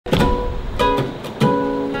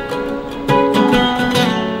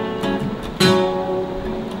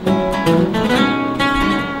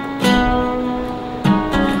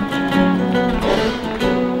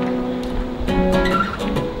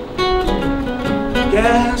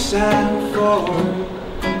Guess and fall,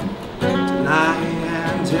 deny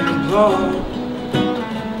and implore.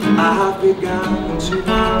 I've begun to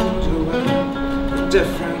wonder where the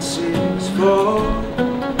difference is for.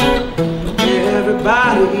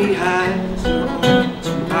 Everybody has their own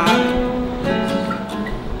tonight.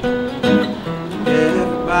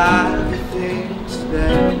 Everybody thinks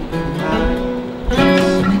they're nice,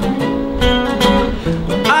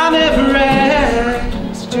 but I never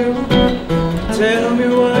asked you to tell me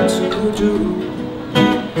what to do. I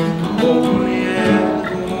only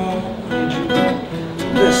ever wanted you to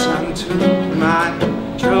listen to my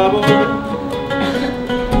trouble,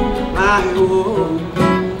 my woes,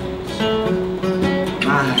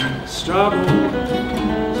 my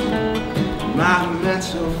struggles, my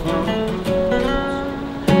mental faults,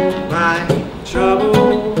 my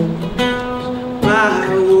troubles, my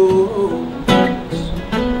woes,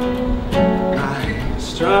 my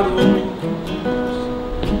struggles,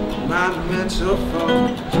 my mental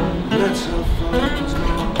faults, mental faults,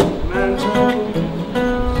 mental.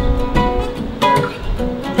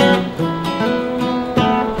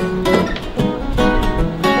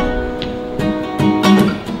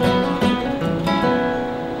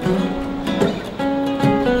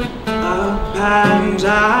 Up and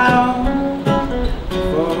down,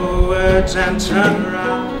 forwards and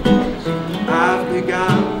turnarounds. I've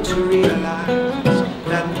begun to realize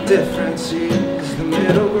that the difference is the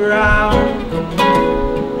middle ground.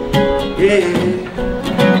 Yeah,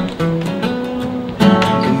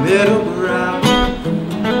 the middle ground.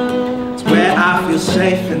 It's where I feel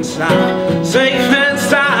safe and sound, safe and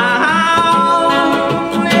sound.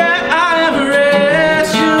 Yeah, I never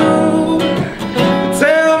asked you to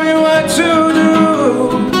tell me what to do.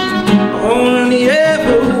 I only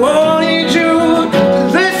ever wanted you to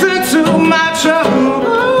listen to my trouble.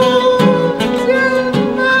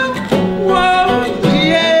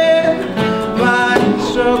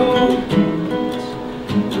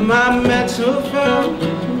 My mental faults,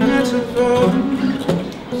 mental faults,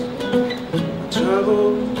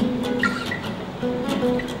 trouble.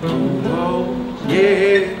 Oh,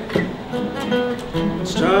 yeah,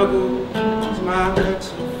 struggle, my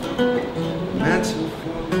mental.